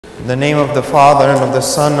In the name of the Father, and of the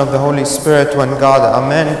Son, and of the Holy Spirit, one God.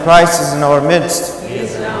 Amen. Christ is in our midst. He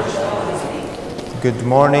is now and shall always be. Good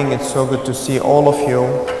morning. It's so good to see all of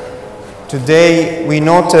you. Today we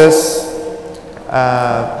notice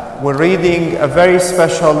we're reading a very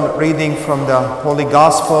special reading from the Holy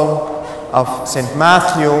Gospel of St.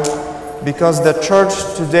 Matthew, because the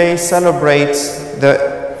church today celebrates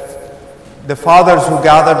the fathers who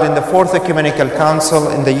gathered in the Fourth Ecumenical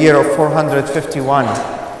Council in the year of 451.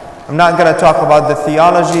 I'm not going to talk about the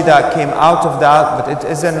theology that came out of that, but it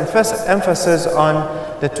is an emphasis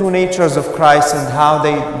on the two natures of Christ and how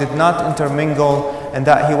they did not intermingle, and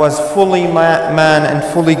that he was fully man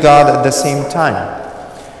and fully God at the same time.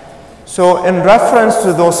 So in reference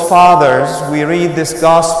to those fathers, we read this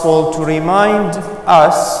gospel to remind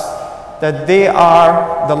us that they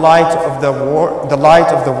are the light of the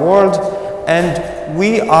world, and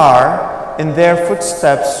we are, in their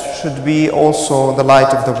footsteps, should be also the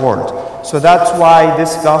light of the world. So that's why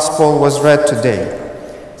this gospel was read today.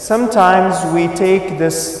 Sometimes we take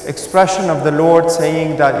this expression of the Lord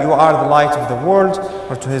saying that you are the light of the world,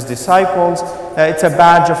 or to his disciples, it's a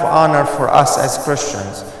badge of honor for us as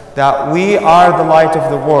Christians, that we are the light of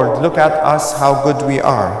the world. Look at us, how good we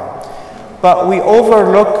are. But we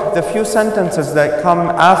overlook the few sentences that come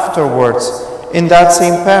afterwards in that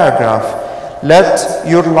same paragraph. Let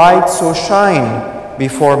your light so shine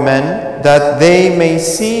before men that they may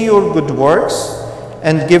see your good works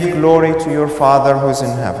and give glory to your Father who is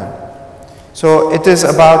in heaven. So it is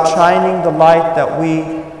about shining the light that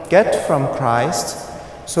we get from Christ,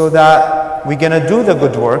 so that we're going to do the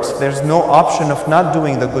good works. There's no option of not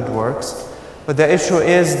doing the good works. But the issue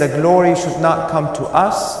is the glory should not come to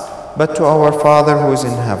us, but to our Father who is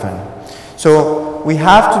in heaven. So we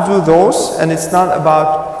have to do those, and it's not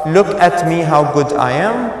about look at me how good I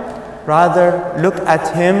am, rather look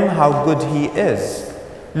at him how good he is.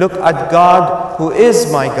 Look at God who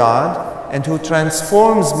is my God and who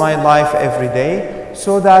transforms my life every day,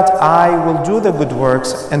 so that I will do the good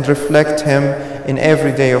works and reflect him in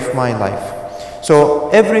every day of my life. So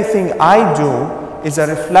everything I do is a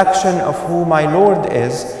reflection of who my Lord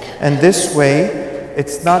is, and this way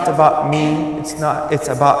it's not about me, it's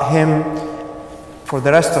about him for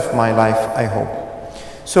the rest of my life, I hope.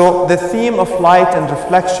 So the theme of light and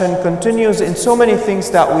reflection continues in so many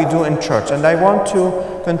things that we do in church, and I want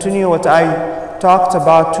to continue what I talked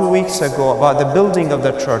about 2 weeks ago about the building of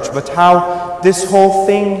the church, but how this whole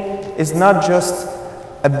thing is not just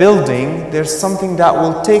a building. There's something that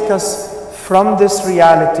will take us from this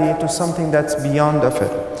reality to something that's beyond of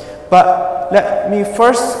it. But let me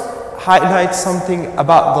first highlight something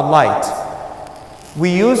about the light. We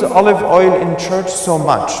use olive oil in church so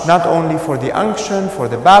much, not only for the unction, for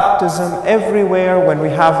the baptism, everywhere when we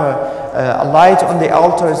have a light on the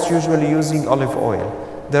altar, it's usually using olive oil.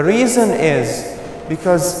 The reason is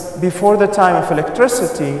because before the time of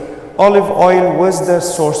electricity, olive oil was the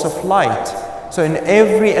source of light. So in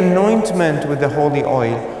every anointment with the holy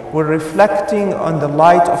oil, we're reflecting on the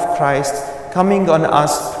light of Christ coming on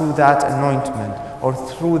us through that anointment, or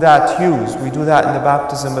through that use. We do that in the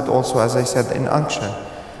baptism, but also, as I said, in unction.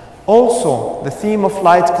 Also, the theme of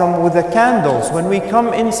light comes with the candles. When we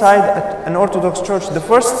come inside an Orthodox church, the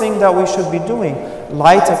first thing that we should be doing,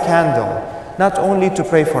 light a candle. Not only to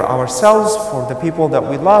pray for ourselves, for the people that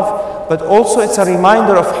we love, but also it's a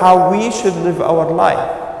reminder of how we should live our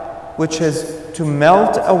life, which is to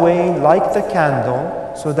melt away like the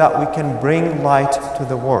candle so that we can bring light to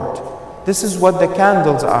the world. This is what the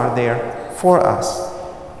candles are there for us.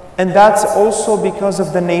 And that's also because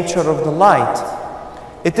of the nature of the light.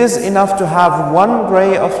 It is enough to have one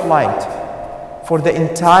ray of light for the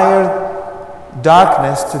entire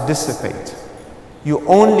darkness to dissipate. You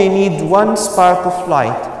only need one spark of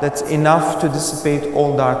light that's enough to dissipate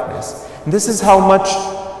all darkness. And this is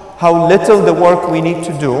how little the work we need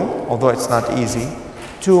to do, although it's not easy,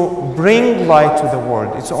 to bring light to the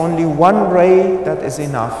world. It's only one ray that is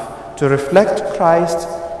enough to reflect Christ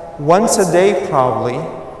once a day probably,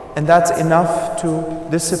 and that's enough to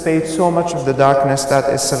dissipate so much of the darkness that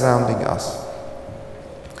is surrounding us.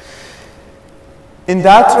 In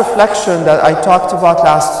that reflection that I talked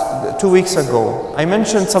about 2 weeks ago, I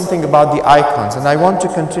mentioned something about the icons, and I want to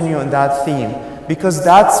continue in that theme, because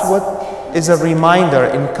that's what is a reminder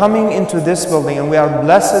in coming into this building, and we are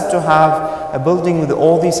blessed to have a building with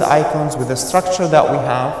all these icons, with the structure that we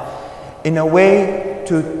have, in a way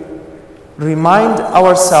to remind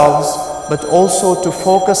ourselves, but also to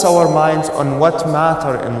focus our minds on what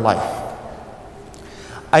matter in life.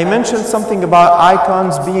 I mentioned something about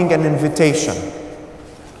icons being an invitation.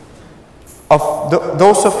 Of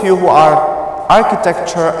those of you who are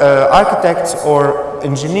architects or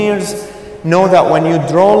engineers know that when you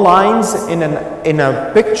draw lines in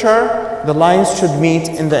a picture, the lines should meet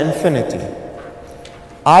in the infinity.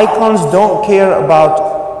 Icons don't care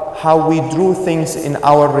about how we drew things in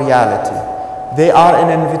our reality. They are an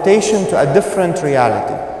invitation to a different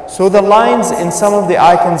reality. So the lines in some of the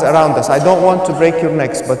icons around us, I don't want to break your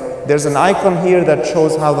necks, but there's an icon here that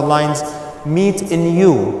shows how the lines meet in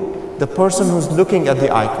you, the person who's looking at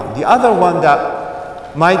the icon. The other one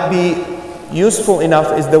that might be useful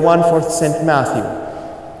enough is the one for St. Matthew.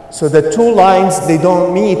 So the two lines, they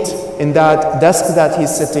don't meet in that desk that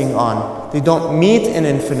he's sitting on. They don't meet in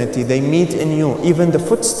infinity, they meet in you. Even the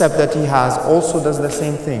footstep that he has also does the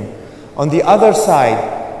same thing. On the other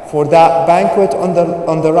side, for that banquet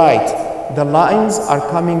on the right, the lines are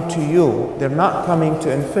coming to you. They're not coming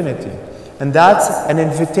to infinity. And that's an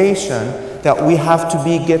invitation that we have to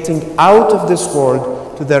be getting out of this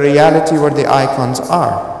world to the reality where the icons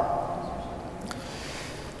are.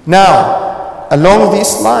 Now, along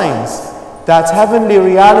these lines, that heavenly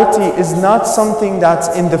reality is not something that's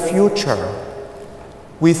in the future.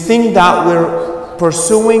 We think that we're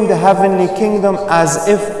pursuing the heavenly kingdom as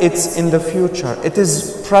if it's in the future. It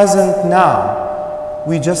is present now.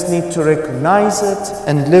 We just need to recognize it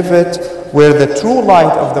and live it, where the true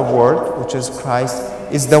light of the world, which is Christ,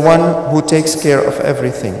 is the one who takes care of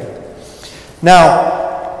everything. Now,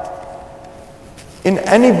 in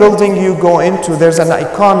any building you go into, there's an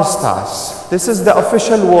iconostas. This is the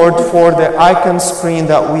official word for the icon screen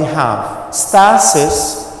that we have.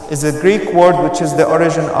 Stasis is a Greek word which is the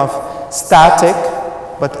origin of static,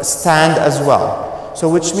 but stand as well. So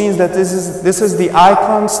which means that this is the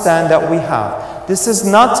icon stand that we have. This is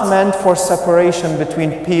not meant for separation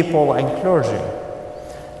between people and clergy.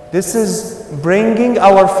 This is bringing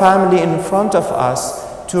our family in front of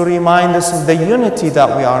us to remind us of the unity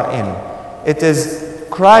that we are in. It is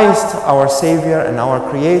Christ, our Savior and our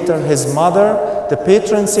Creator, His Mother, the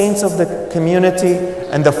patron saints of the community,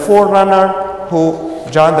 and the forerunner,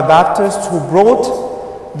 John the Baptist, who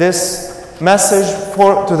brought this message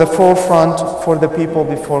to the forefront for the people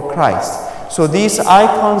before Christ. So these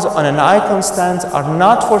icons on an icon stand are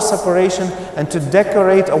not for separation and to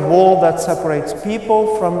decorate a wall that separates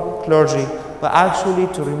people from clergy, but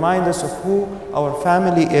actually to remind us of who our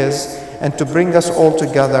family is and to bring us all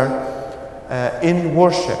together in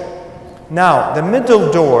worship. Now, the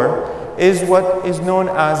middle door is what is known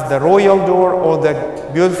as the royal door or the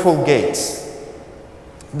beautiful gates.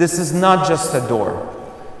 This is not just a door.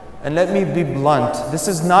 And let me be blunt, this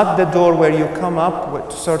is not the door where you come up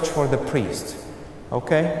to search for the priest,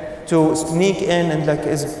 okay? To sneak in and like,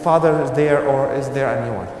 is Father there or is there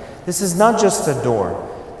anyone? This is not just a door.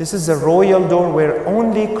 This is a royal door where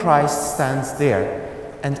only Christ stands there.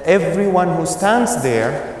 And everyone who stands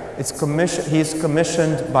there, he is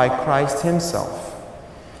commissioned by Christ Himself.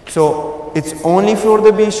 So it's only for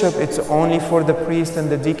the bishop, it's only for the priest and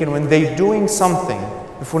the deacon when they're doing something.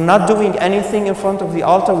 If we're not doing anything in front of the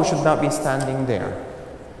altar, we should not be standing there.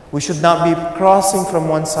 We should not be crossing from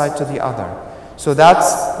one side to the other. So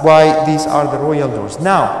that's why these are the royal doors.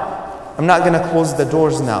 Now, I'm not going to close the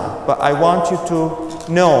doors now, but I want you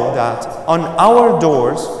to know that on our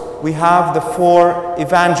doors, we have the four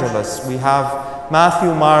evangelists. We have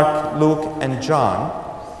Matthew, Mark, Luke, and John,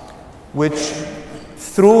 which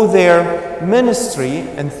through their ministry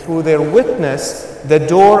and through their witness, the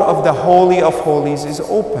door of the Holy of Holies is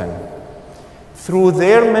open. Through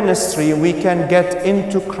their ministry, we can get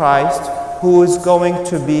into Christ, who is going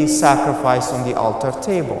to be sacrificed on the altar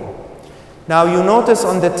table. Now you notice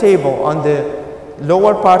on the table, on the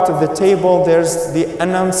lower part of the table, there's the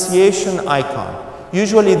Annunciation icon.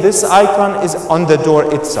 Usually this icon is on the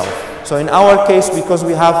door itself. So in our case, because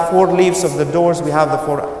we have four leaves of the doors, we have the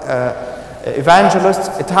four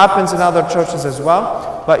evangelists. It happens in other churches as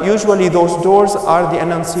well. But usually those doors are the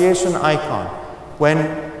Annunciation icon.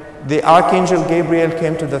 When the Archangel Gabriel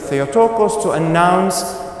came to the Theotokos to announce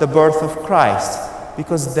the birth of Christ,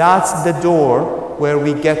 because that's the door where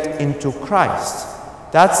we get into Christ.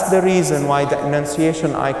 That's the reason why the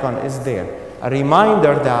Annunciation icon is there. A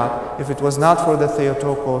reminder that if it was not for the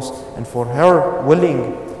Theotokos and for her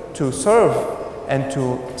willing to serve and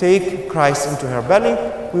to take Christ into her belly,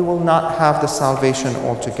 we will not have the salvation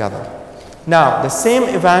altogether. Now, the same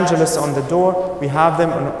evangelists on the door, we have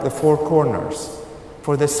them on the four corners.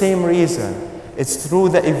 For the same reason, it's through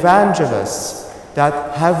the evangelists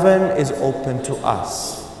that heaven is open to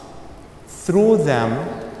us. Through them,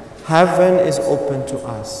 heaven is open to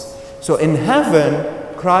us. So in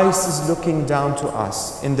heaven, Christ is looking down to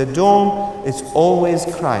us. In the dome, it's always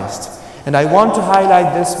Christ. And I want to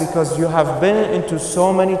highlight this because you have been into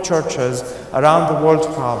so many churches around the world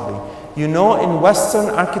probably. You know, in Western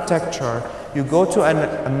architecture, you go to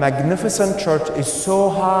a magnificent church, is so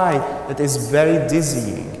high that it's very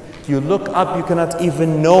dizzying. You look up, you cannot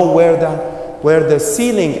even know where the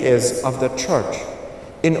ceiling is of the church.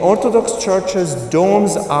 In Orthodox churches,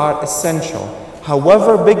 domes are essential.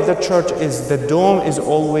 However big the church is, the dome is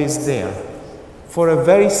always there for a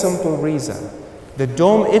very simple reason. The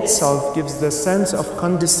dome itself gives the sense of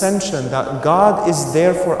condescension that God is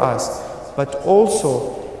there for us, but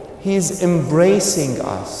also He is embracing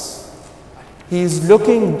us. He is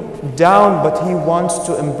looking down, but He wants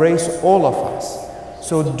to embrace all of us.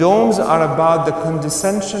 So domes are about the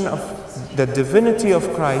condescension of the divinity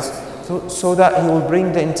of Christ, so that He will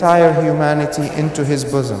bring the entire humanity into His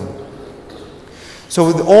bosom. So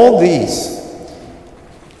with all these,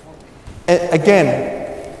 again,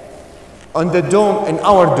 on the dome, in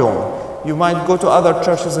our dome, you might go to other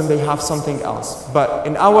churches and they have something else. But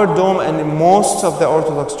in our dome and in most of the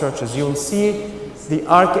Orthodox churches, you will see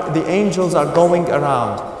the angels are going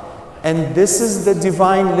around. And this is the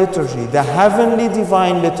divine liturgy, the heavenly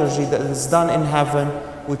divine liturgy that is done in heaven,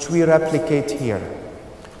 which we replicate here.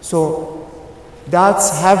 So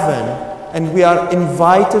that's heaven, and we are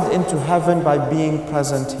invited into heaven by being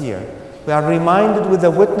present here. We are reminded with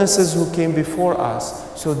the witnesses who came before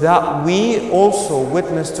us, so that we also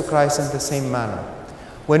witness to Christ in the same manner.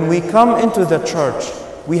 When we come into the church,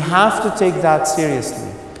 we have to take that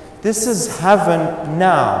seriously. This is heaven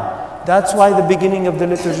now. That's why the beginning of the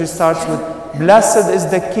liturgy starts with, "Blessed is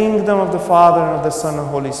the kingdom of the Father and of the Son and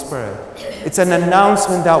Holy Spirit." It's an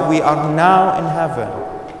announcement that we are now in heaven.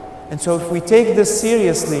 And so if we take this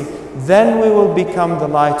seriously, then we will become the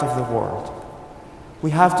light of the world.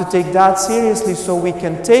 We have to take that seriously so we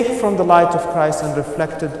can take from the light of Christ and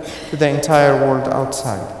reflect it to the entire world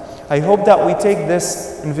outside. I hope that we take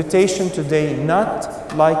this invitation today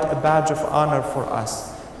not like a badge of honor for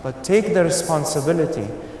us, but take the responsibility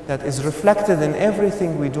that is reflected in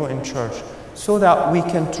everything we do in church, so that we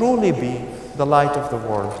can truly be the light of the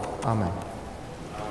world. Amen.